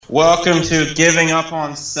Welcome to Giving Up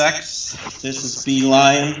on Sex. This is B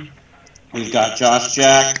Lion. We've got Josh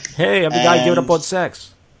Jack. Hey, I'm the guy giving up on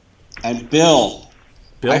sex. And Bill.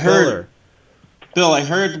 Bill Miller. Bill, I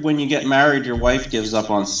heard when you get married, your wife gives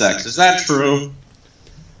up on sex. Is that true?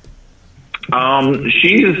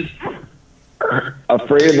 She's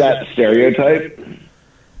afraid of that stereotype,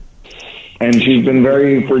 and she's been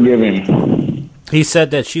very forgiving. He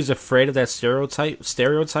said that she's afraid of that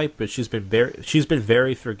stereotype, but she's been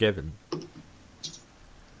very forgiving.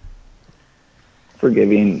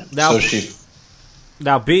 Forgiving. Now,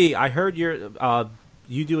 B, I heard you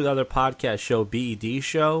do another podcast show, BED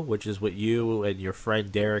Show, which is with you and your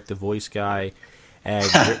friend Derek, the voice guy,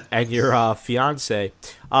 and your fiance.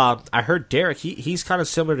 I heard Derek. He's kind of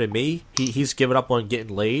similar to me. He's given up on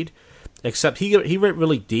getting laid, except he went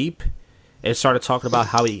really deep and started talking about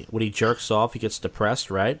how when he jerks off, he gets depressed,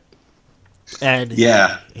 right? And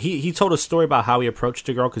yeah, he told a story about how he approached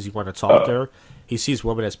a girl because he wanted to talk to her. He sees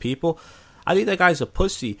women as people. I think that guy's a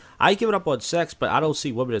pussy. I give it up on sex, but I don't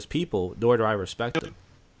see women as people, nor do I respect them.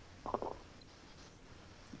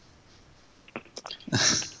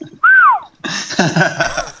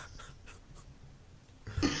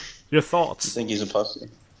 Your thoughts? You think he's a pussy?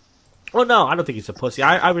 Well, no, I don't think he's a pussy.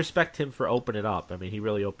 I respect him for opening up. I mean, he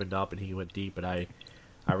really opened up and he went deep, and I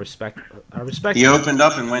respect. He opened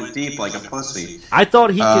up and went deep like a pussy. I thought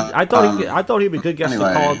he could. I thought he'd be a good guest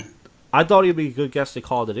anyway. to call. I thought he'd be a good guest to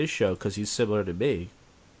call to this show because he's similar to me.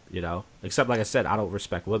 You know, except like I said, I don't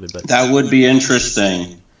respect women, but that would be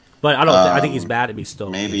interesting. But I don't. I think he's mad at me still.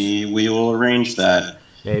 Maybe we will arrange that.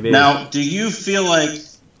 Maybe. Now, do you feel like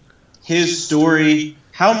his story?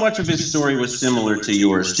 How much of his story was similar to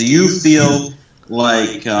yours? Do you feel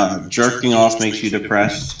like jerking off makes you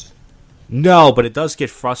depressed? No, but it does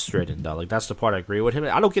get frustrating, though. Like, that's the part I agree with him.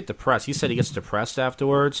 I don't get depressed. He said he gets depressed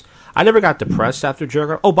afterwards. I never got depressed after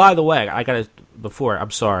jerking off. Oh, by the way, I got to... Before,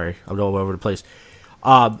 I'm sorry. I'm all over the place.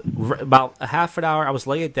 About a half an hour, I was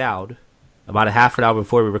laying down, about a half an hour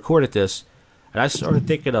before we recorded this, and I started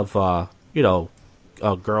thinking of,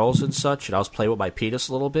 girls and such, and I was playing with my penis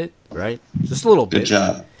a little bit, right? Just a little bit. Good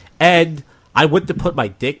job. And I went to put my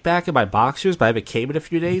dick back in my boxers, but I haven't came in a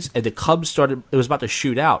few days, and the cum started, it was about to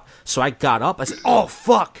shoot out. So I got up, I said, oh,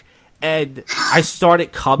 fuck! And I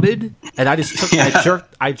started coming, and I just took,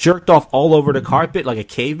 I jerked off all over the carpet like a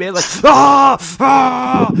caveman, like,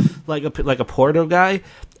 like a porno guy,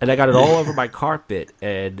 and I got it all over my carpet,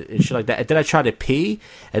 and shit like that. And then I tried to pee,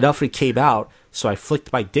 and nothing came out, so I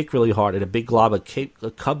flicked my dick really hard, and a big glob of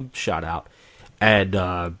cum shot out. And,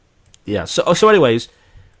 yeah, so anyways...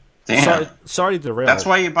 Damn. Sorry to derail. That's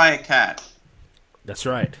why you buy a cat. That's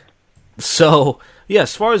right. So yeah,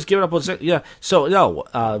 as far as giving up on sex, yeah. So no,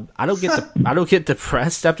 I don't get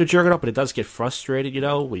depressed after jerking up, but it does get frustrated. You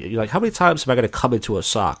know, you're like, how many times am I going to come into a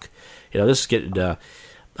sock? You know, this is getting.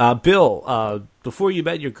 Bill, before you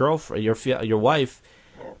met your girlfriend, your wife,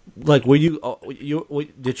 like, were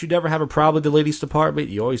did you never have a problem with the ladies' department?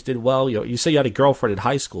 You always did well. You say you had a girlfriend in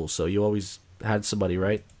high school, so you always had somebody,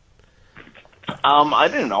 right? I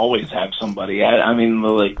didn't always have somebody. I mean,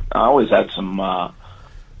 like, I always had some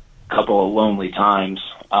couple of lonely times.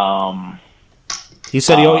 He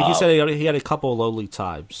said he had a couple of lonely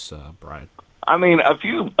times, Brian. I mean, a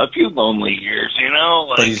few lonely years, you know.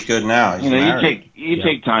 Like, but he's good now. He's married. You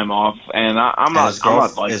take time off, and I'm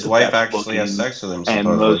not like his wife actually has sex with him. And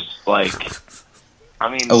most, like, I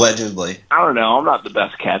mean, allegedly. I don't know. I'm not the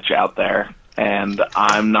best catch out there. And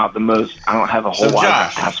I'm not the most. I don't have a whole lot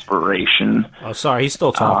of aspiration. Oh, sorry, he's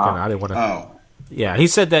still talking. I didn't want to. Oh, yeah, he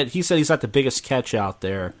said he's not the biggest catch out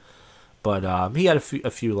there, but he had a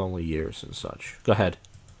few lonely years and such. Go ahead.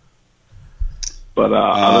 But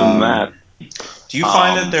other than that, do you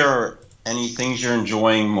find that there are any things you're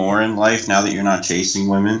enjoying more in life now that you're not chasing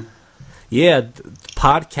women? Yeah,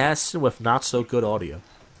 podcasting with not so good audio.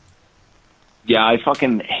 Yeah, I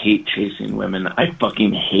fucking hate chasing women. I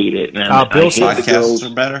fucking hate it, man. Bill said podcasts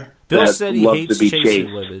are better. Bill said he hates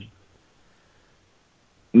chasing women.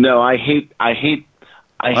 No, I hate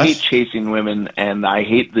chasing women, and I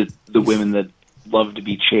hate the women that love to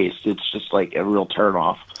be chased. It's just like a real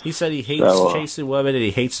turnoff. He said he hates chasing women, and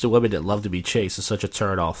he hates the women that love to be chased. It's such a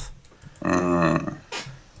turnoff.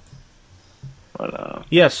 But,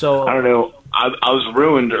 yeah, so I don't know. I was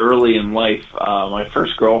ruined early in life. My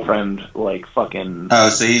first girlfriend, like, fucking... Oh,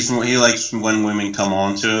 so he likes when women come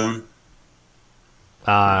on to him?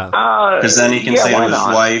 Because then he can say to his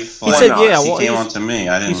wife, he said, yeah, he came on to me.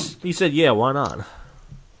 I didn't... He said, yeah, why not?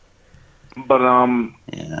 But,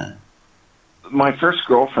 yeah. My first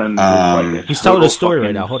girlfriend was like he's telling a story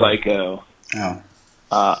right now. Hold on.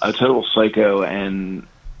 A total psycho, and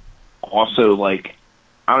also, like,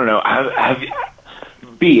 I don't know. Have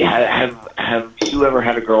you ever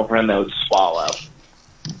had a girlfriend that would swallow?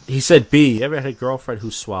 He said, B, you ever had a girlfriend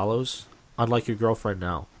who swallows? Unlike your girlfriend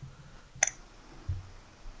now.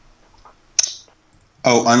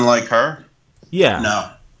 Oh, unlike her? Yeah.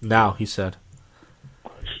 No. Now, he said.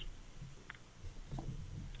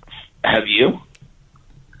 Have you?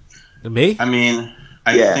 Me? I mean,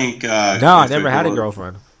 I think... no, I never had a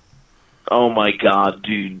girlfriend. Oh, my God,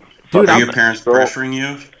 dude. Dude, Are your parents pressuring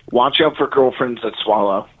you? Watch out for girlfriends that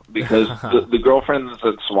swallow. Because the girlfriends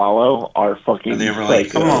that swallow are fucking... And they were like,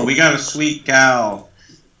 come on, we got a sweet gal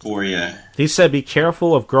for you. He said, be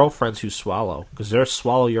careful of girlfriends who swallow, because they'll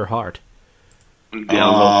swallow your heart. Yeah,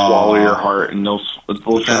 they'll swallow your heart, and they'll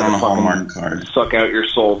try to Hallmark card. Suck out your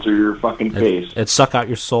soul through your fucking face. And suck out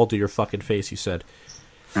your soul through your fucking face, he said.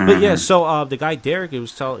 But yeah, so the guy Derek, he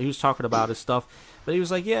was talking about his stuff, but he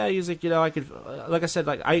was like, yeah, he's like, I could, like I said,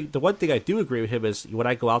 the one thing I do agree with him is when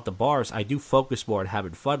I go out to bars, I do focus more on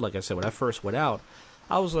having fun. Like I said, when I first went out,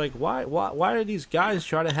 I was like, why are these guys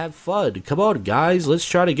trying to have fun? Come on, guys, let's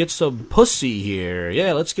try to get some pussy here.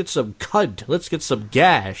 Yeah, let's get some cunt. Let's get some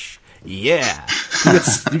gash. Yeah,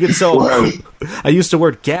 you could tell. I used the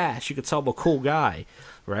word gash. You could tell I'm a cool guy,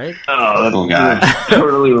 right? Oh, that's cool guy.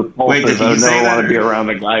 Totally repulsive. Wait, did you say I that? want to be around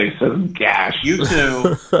a guy who says gash. You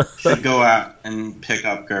two should go out and pick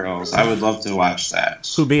up girls. I would love to watch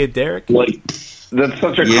that. Who, me and Derek? Like, that's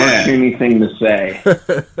such a cartoony thing to say.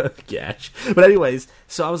 Gash. But anyways,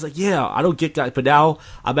 so I was like, yeah, I don't get guys. But now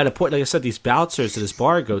I'm at a point, like I said, these bouncers to this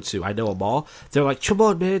bar I go to, I know them all. They're like, come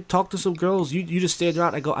on, man, talk to some girls. You just stand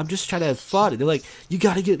around. I go, I'm just trying to have fun. And they're like, you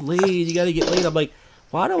got to get laid. You got to get laid. I'm like,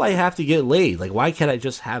 why do I have to get laid? Like, why can't I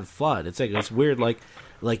just have fun? It's like, it's weird. Like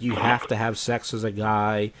you have to have sex as a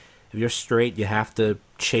guy. If you're straight, you have to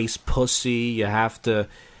chase pussy. You have to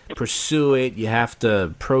pursue it. You have to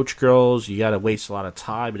approach girls. You got to waste a lot of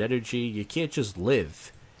time and energy. You can't just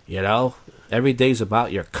live, Every day's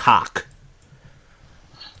about your cock.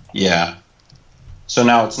 Yeah. So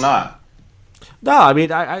now it's not. No, I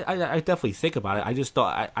mean, I definitely think about it. I just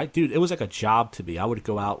thought, dude, it was like a job to me. I would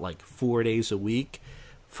go out like 4 days a week,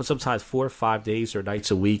 for sometimes 4 or 5 days or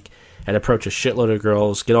nights a week, and approach a shitload of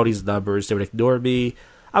girls, get all these numbers. They would ignore me.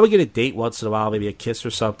 I would get a date once in a while, maybe a kiss or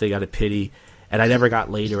something out of pity, and I never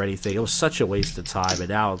got laid or anything. It was such a waste of time, and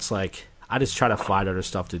now it's like, I just try to find other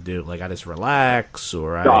stuff to do. Like, I just relax,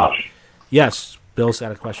 or Josh. Yes, Bill's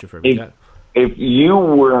got a question for me. If you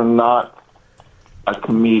were not a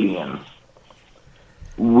comedian,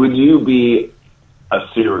 would you be a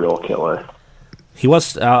serial killer? He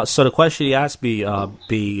wants. So the question he asked me,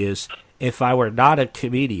 B, is if I were not a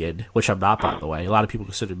comedian, which I'm not, by the way. A lot of people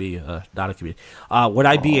consider me not a comedian. Would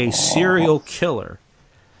I be a serial killer?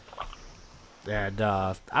 And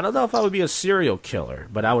I don't know if I would be a serial killer,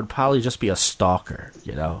 but I would probably just be a stalker.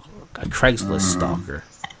 A Craigslist stalker.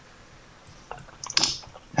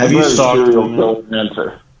 Have you stalked serial killer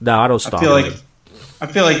answer? No, I don't stalk. I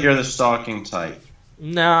feel like you're the stalking type.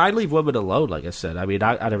 No, I leave women alone. Like I said, I mean,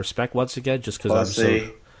 out of respect, once again, just because I'm so.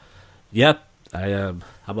 Yep, I am.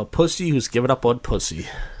 I'm a pussy who's given up on pussy.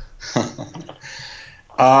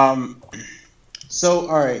 So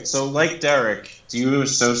all right. So like Derek, do you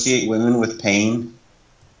associate women with pain?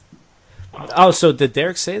 Oh, so did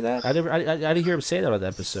Derek say that? I didn't hear him say that on the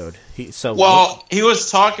episode. He was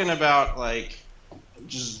talking about like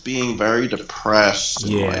just being very depressed.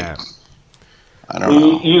 And, yeah. I don't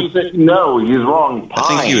know. You said no. He's wrong. Pine.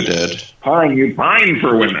 I think you did. You pine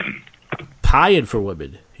for women. Pine for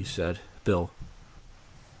women, he said. Bill.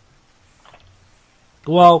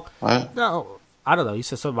 Well, what? No, I don't know. He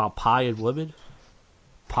said something about pie and women.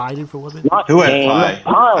 Pining for women. Who had pie?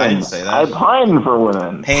 Pine. I didn't say that. I pine for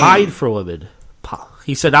women. Pine for women.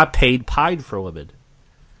 He said not paid. Pine for women.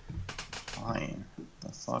 Pine. The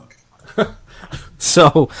fuck.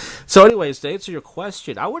 So anyways, to answer your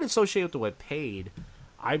question, I wouldn't associate with the word paid.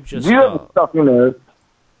 I'm just. You have stuff in there.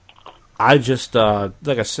 I just, like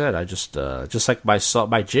I said, just like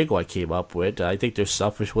my jiggle I came up with. I think they're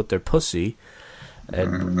selfish with their pussy,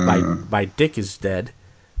 and my dick is dead,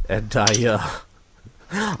 and I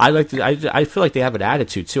feel like they have an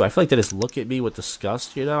attitude too. I feel like they just look at me with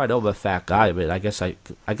disgust. I know I'm a fat guy, but I guess I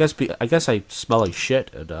smell like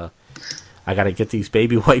shit, and I gotta get these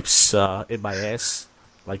baby wipes in my ass,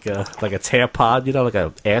 like a tampon, like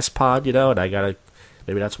a ass pod, and I gotta.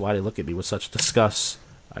 Maybe that's why they look at me with such disgust.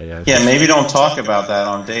 Maybe don't talk about that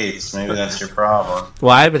on dates. Maybe that's your problem.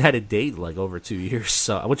 Well, I haven't had a date in like over 2 years,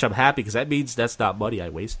 which I'm happy because that means that's not money I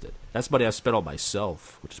wasted. That's money I spent on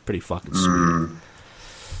myself, which is pretty fucking sweet.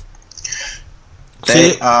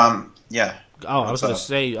 Yeah. Oh, I was going to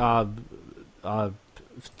say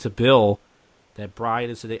to Bill, that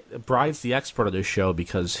Brian's the expert on this show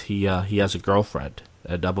because he has a girlfriend,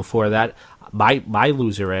 and before that, my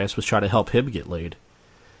loser ass was trying to help him get laid.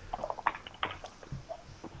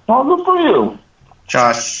 Well, good for you.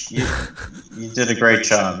 Josh, you did a great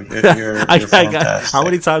job. You're fantastic. How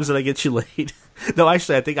many times did I get you laid? No,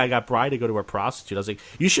 actually, I think I got Brian to go to a prostitute. I was like,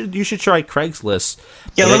 you should try Craigslist.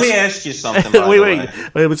 Yeah, let me ask you something. Wait,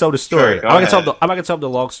 let me tell the story. Sure, I'm not gonna tell him the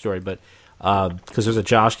long story, but because there's a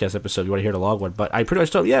Joshcast episode, you want to hear the long one. But I pretty much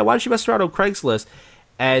told him, yeah, why don't you mess around on Craigslist?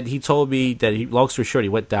 And he told me that long story short, he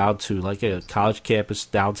went down to like a college campus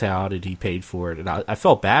downtown and he paid for it. And I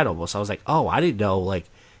felt bad almost. I was like, oh, I didn't know like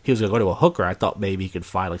he was gonna go to a hooker. I thought maybe he could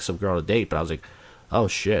find like some girl to date, but I was like, oh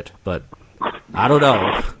shit. But I don't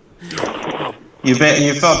know. You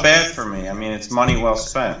felt bad for me. I mean, it's money well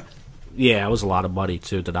spent. Yeah, it was a lot of money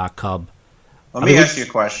too to not come. Let me ask you a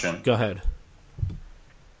question. Go ahead.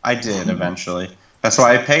 I did eventually. That's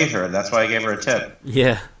why I paid her. That's why I gave her a tip.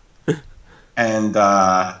 Yeah. And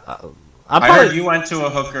I heard you went to a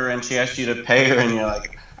hooker and she asked you to pay her, and you're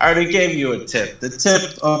like, I already gave you a tip. The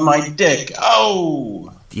tip of my dick.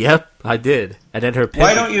 Oh. Yep, I did. And then her.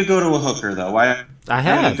 Why don't you go to a hooker though? Why? I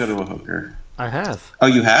have. Why don't you go to a hooker? I have. Oh,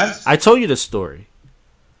 you have? I told you this story.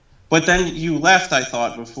 But then you left, I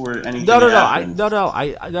thought, before anything happened. No.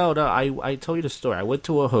 I told you the story. I went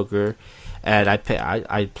to a hooker, and I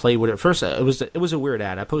played with it. First, it was a weird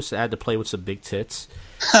ad. I posted an ad to play with some big tits.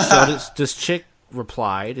 So this chick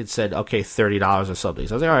replied and said, okay, $30 or something.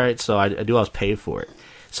 So I was like, all right. So I knew I was paying for it.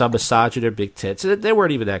 So I'm massaging their big tits. They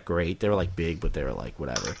weren't even that great. They were like big, but they were like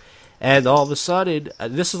whatever. And all of a sudden,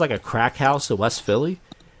 this is like a crack house in West Philly.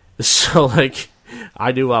 So like,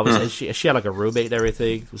 I knew I was. She had like a roommate and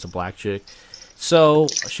everything. It was a black chick. So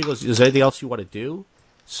she goes, "Is there anything else you want to do?"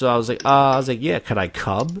 So I was like, yeah, can I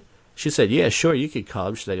come? She said, "Yeah, sure, you can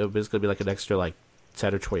come." She's like, "Oh, it's gonna be like an extra like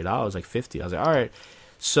 $10 or $20, like $50." I was like, "All right."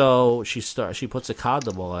 So she puts a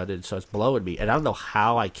condom on and starts blowing me, and I don't know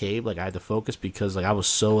how I came. Like I had to focus because like I was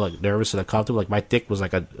so like nervous and uncomfortable. Like my dick was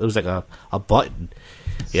like a button.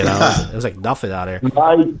 You know, it was like nothing out there.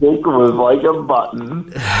 My dick was like a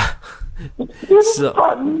button.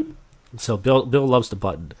 So Bill loves the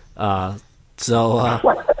button. So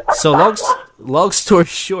long story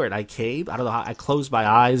short, I came. I don't know how I closed my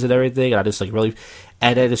eyes and everything, and I just like really.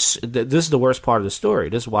 And this is the worst part of the story.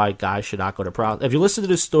 This is why guys should not go to prostitute. If you listen to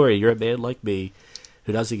this story, you're a man like me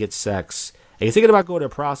who doesn't get sex, and you're thinking about going to a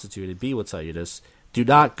prostitute, and B will tell you this: do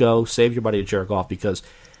not go. Save your money and jerk off because.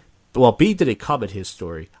 Well, B didn't come in his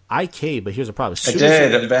story. I came, but here's the problem. I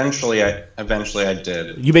did. Eventually, I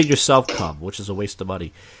did. You made yourself come, which is a waste of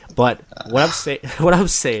money. But what I'm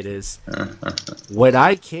saying is, when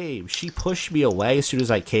I came, she pushed me away as soon as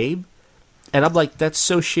I came, and I'm like, that's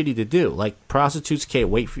so shitty to do. Like prostitutes can't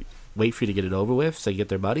wait for you to get it over with so they get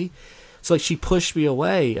their money. So like she pushed me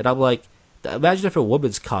away, and I'm like, imagine if a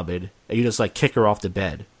woman's coming and you just like kick her off the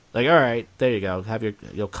bed. Like, all right, there you go. Have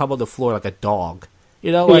your come on the floor like a dog.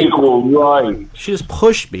 You know, like right. She just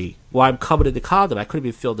pushed me while I'm coming in the condom. I couldn't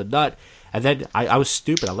even feel the nut. And then I was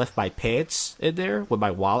stupid. I left my pants in there with my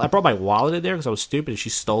wallet. I brought my wallet in there because I was stupid, and she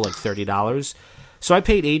stole like $30. So I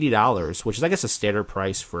paid $80, which is I guess a standard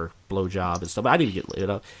price for blowjob and stuff. But I didn't get, you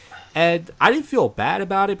know, and I didn't feel bad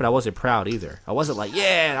about it, but I wasn't proud either. I wasn't like,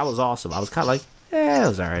 yeah, that was awesome. I was kind of like, yeah, it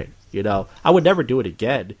was all right. You know, I would never do it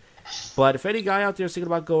again. But if any guy out there is thinking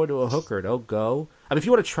about going to a hooker, don't go. I mean, if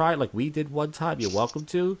you want to try it like we did one time, you're welcome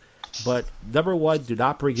to. But number one, do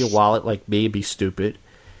not bring your wallet like me and be stupid.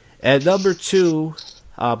 And number two,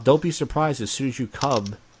 don't be surprised as soon as you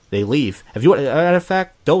come, they leave. If you want, matter of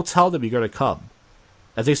fact, don't tell them you're going to come.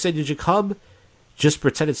 If they say, did you come? Just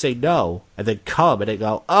pretend and say no, and then come, and then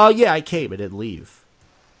go, oh yeah, I came, and then leave.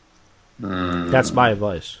 That's my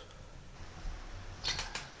advice.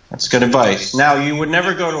 That's good advice. Now, you would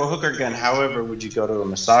never go to a hooker again. However, would you go to a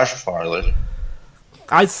massage parlor?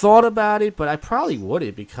 I thought about it, but I probably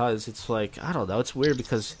wouldn't because it's like, I don't know. It's weird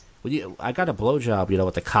because I got a blowjob, you know,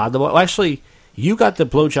 with the condom on. Well, actually, you got the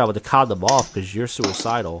blowjob with the condom off because you're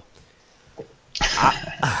suicidal.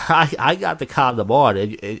 I got the condom on.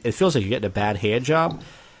 It feels like you're getting a bad hand job.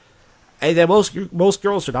 And then most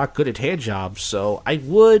girls are not good at hand jobs, so I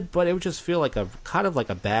would, but it would just feel like a kind of like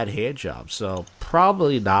a bad hand job. So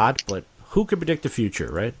probably not, but who can predict the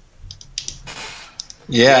future, right?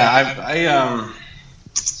 Yeah,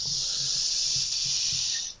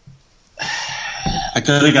 I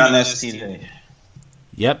could have gotten STD.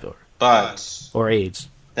 Yep. Or AIDS.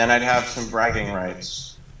 Then I'd have some bragging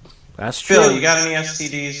rights. That's true. Phil, you got any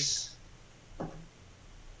STDs?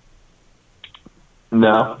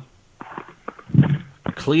 No.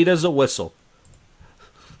 Clean as a whistle.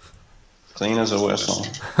 Clean as a whistle.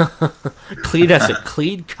 Clean as a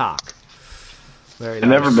clean cock. Very I've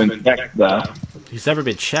never been checked though. He's never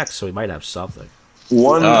been checked, so he might have something.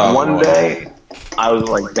 One boy. day, I was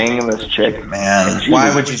like banging this chick. Man,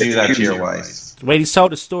 why would you do that to your wife? Wait, he's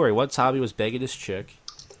telling a story. One time he was begging this chick.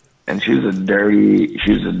 And she was a dirty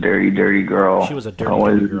girl. She was a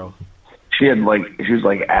dirty girl. She was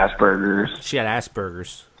like Asperger's. She had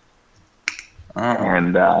Asperger's.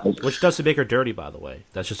 And Which doesn't make her dirty, by the way.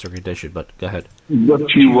 That's just her condition, but go ahead. what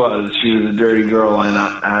she was a dirty girl, and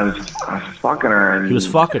I was fucking her. And, He was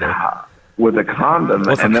fucking her. with a condom,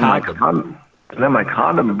 With a and then condom. my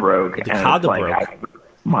condom broke, The and condom it's like broke.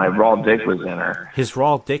 my raw dick was in her, His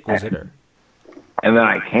raw dick was in her. and then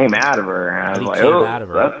I came out of her, and I And was he like, came "Oh, out of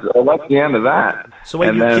her. that's the end of that." So wait,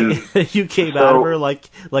 and you, then you came out of her like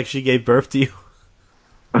she gave birth to you?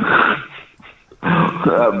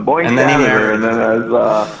 boink And then he out of her, married and then I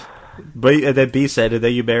was. And then B said, and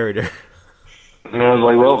then you married her. And I was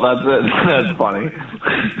like, well, that's it. That's funny.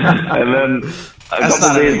 And then a That's couple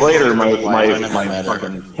not days an later, excuse. I never my met her.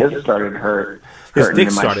 fucking hip started hurting. His dick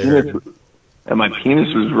and my started penis- hurting. And my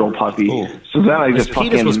penis was real puffy. Ooh. So then I His just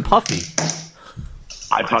penis fucking, was puffy.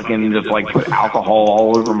 I fucking just like put alcohol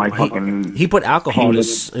all over my fucking, He put alcohol in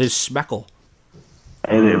his schmeckle.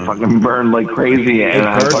 and it fucking burned like crazy. It And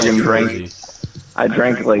I burned fucking like drank, crazy. I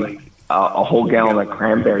drank like a whole gallon of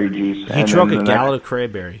cranberry juice. He drank a gallon of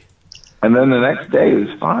cranberry. And then the next day it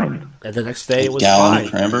was fine. And the next day it was Gallon fine.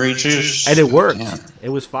 of cranberry juice. And it worked. Yeah. It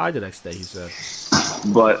was fine the next day, he said.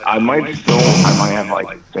 But I might have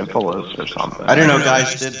like syphilis or something. I didn't know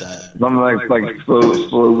guys did that. Something like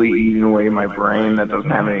slowly eating away my brain that doesn't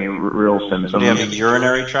have any real symptoms. Do you have a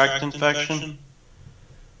urinary tract infection?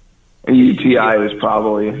 A UTI was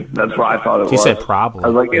probably. That's what I thought it was. He said probably. I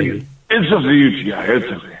was like, maybe. it's just a UTI. It's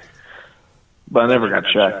okay. But I never got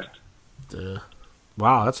checked.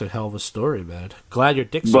 Wow, that's a hell of a story, man. Glad your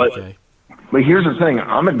dick's But- okay. But here's the thing.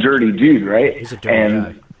 I'm a dirty dude, right? He's a dirty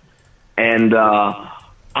guy. And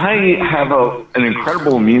I have an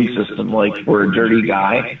incredible immune system, like for a dirty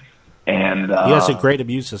guy. And He has a great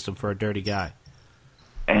immune system for a dirty guy.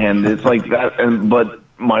 and it's like that. But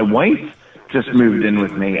my wife just moved in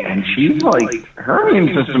with me, and she's like, her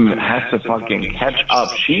immune system has to fucking catch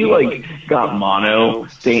up. She like got mono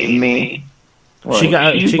dating me. She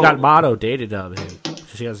Like, got mono dated him.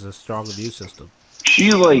 She has a strong immune system.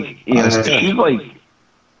 She's like, that's good. she's like,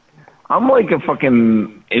 I'm like a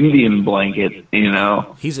fucking Indian blanket, you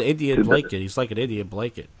know, He's an Indian blanket. He's like an Indian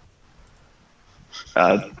blanket.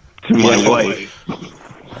 to my Yeah.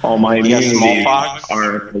 wife. All my You got immunities smallpox?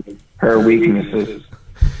 are her weaknesses.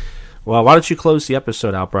 Well, why don't you close the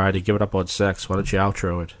episode out, Brian, and give it up on sex? Why don't you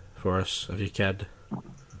outro it for us, if you can?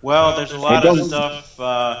 Well, there's a lot of stuff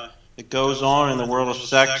that goes on in the world of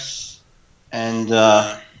sex, and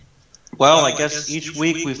well, I guess each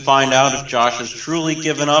week we find out if Josh has truly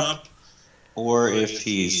given up, or if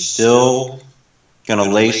he's still gonna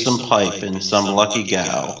lay some pipe in some lucky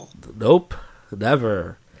gal. Nope,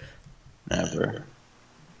 never. Never.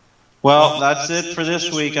 Well, that's it for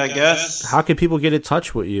this week, I guess. How can people get in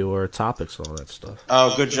touch with you or topics and all that stuff?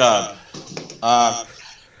 Oh, good job.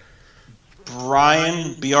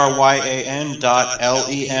 Brian, BRYAN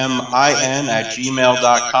 .LEMIN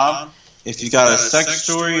 @gmail.com. If you got a sex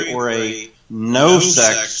story or a no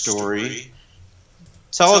sex story,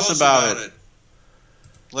 tell us about it.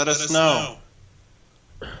 Let us know.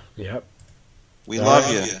 Yep. We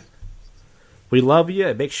love you. We love you,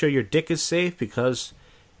 and make sure your dick is safe, because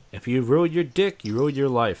if you ruin your dick, you ruin your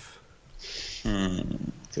life.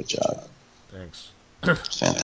 Good job. Thanks. It's fantastic.